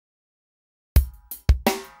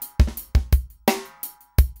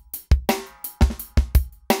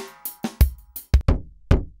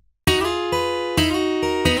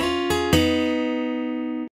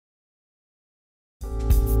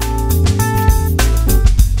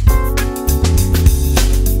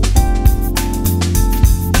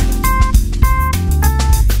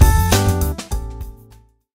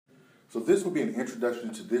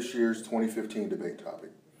this year's 2015 debate topic.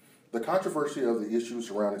 The controversy of the issues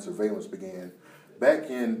surrounding surveillance began back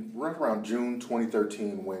in right around June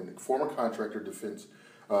 2013 when former defense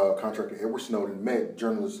contractor Edward Snowden met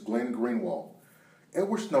journalist Glenn Greenwald.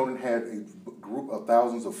 Edward Snowden had a group of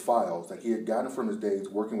thousands of files that he had gotten from his days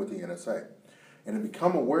working with the NSA, and had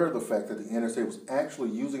become aware of the fact that the NSA was actually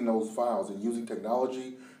using those files and using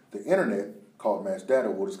technology, the internet, called mass data,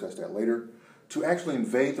 we'll discuss that later, to actually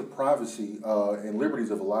invade the privacy and liberties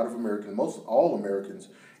of a lot of Americans, most all Americans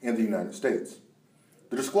in the United States.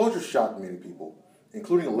 The disclosure shocked many people,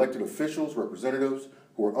 including elected officials, representatives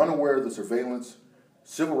who were unaware of the surveillance.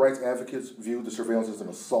 Civil rights advocates viewed the surveillance as an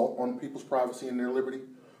assault on people's privacy and their liberty,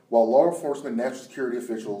 while law enforcement, national security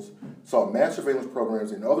officials saw mass surveillance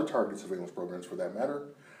programs and other targeted surveillance programs, for that matter,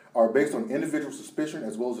 are based on individual suspicion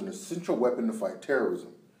as well as an essential weapon to fight terrorism.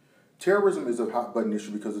 Terrorism is a hot-button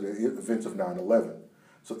issue because of the events of 9/11.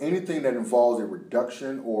 So anything that involves a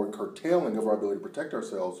reduction or curtailing of our ability to protect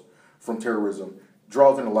ourselves from terrorism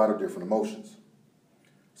draws in a lot of different emotions.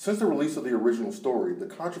 Since the release of the original story, the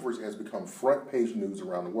controversy has become front-page news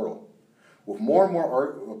around the world. With more and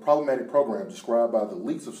more problematic programs described by the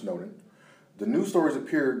leaks of Snowden, the news stories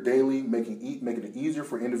appear daily, making it easier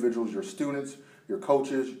for individuals, your students, your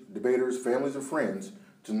coaches, debaters, families, and friends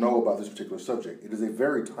to know about this particular subject. It is a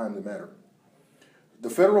very timely matter. The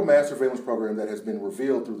federal mass surveillance program that has been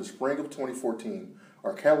revealed through the spring of 2014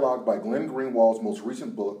 are cataloged by Glenn Greenwald's most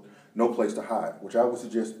recent book, No Place to Hide, which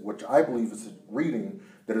I believe is a reading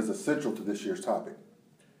that is essential to this year's topic.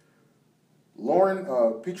 Lauren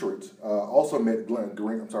Petritz also met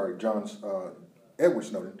Edward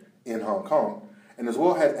Snowden in Hong Kong, and as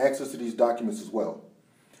well had access to these documents as well.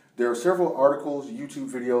 There are several articles, YouTube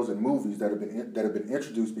videos, and movies that have been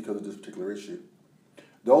introduced because of this particular issue.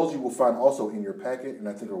 Those you will find also in your packet, and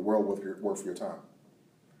I think are well worth your time.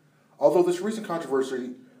 Although this recent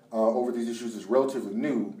controversy over these issues is relatively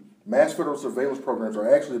new, mass federal surveillance programs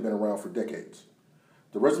are actually been around for decades.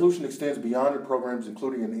 The resolution extends beyond the programs,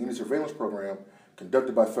 including any surveillance program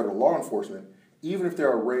conducted by federal law enforcement, even if they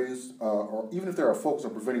are focused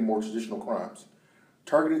on preventing more traditional crimes,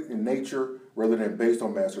 targeted in nature rather than based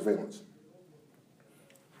on mass surveillance.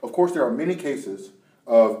 Of course, there are many cases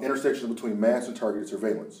of intersections between mass and targeted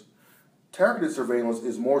surveillance. Targeted surveillance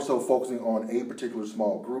is more so focusing on a particular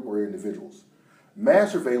small group or individuals.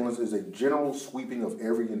 Mass surveillance is a general sweeping of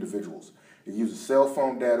every individual. It uses cell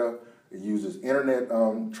phone data, it uses internet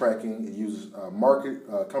tracking, it uses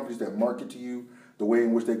companies that market to you, the way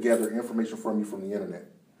in which they gather information from you from the internet.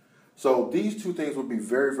 So these two things would be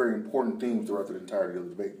very, very important themes throughout the entirety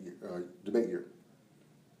of the debate year.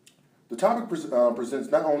 The topic presents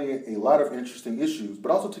not only a lot of interesting issues,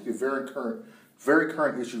 but also takes a very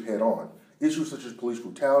current issue head on. Issues such as police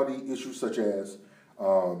brutality, issues such as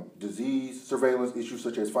disease surveillance, issues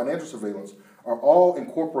such as financial surveillance are all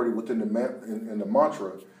incorporated within the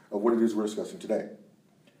mantra of what it is we're discussing today.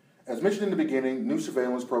 As mentioned in the beginning, new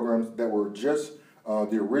surveillance programs that were just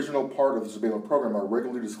the original part of the surveillance program are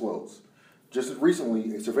regularly disclosed. Just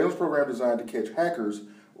recently, a surveillance program designed to catch hackers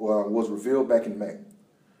was revealed back in May.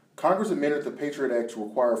 Congress amended the Patriot Act to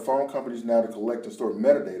require phone companies now to collect and store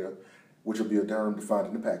metadata, which will be a term defined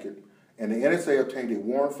in the packet, and the NSA obtained a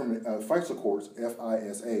warrant from the FISA courts,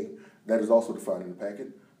 FISA, that is also defined in the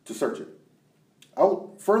packet, to search it.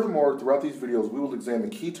 Furthermore, throughout these videos, we will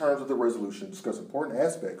examine key terms of the resolution, discuss important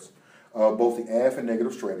aspects of both the AF and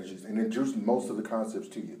negative strategies, and introduce most of the concepts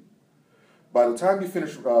to you. By the time you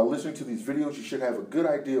finish listening to these videos, you should have a good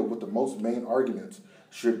idea of what the most main arguments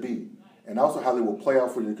should be, and also how they will play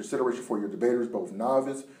out for your consideration for your debaters, both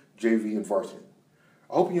novice, JV, and varsity.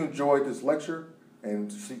 I hope you enjoyed this lecture,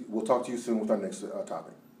 and we'll talk to you soon with our next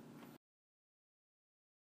topic.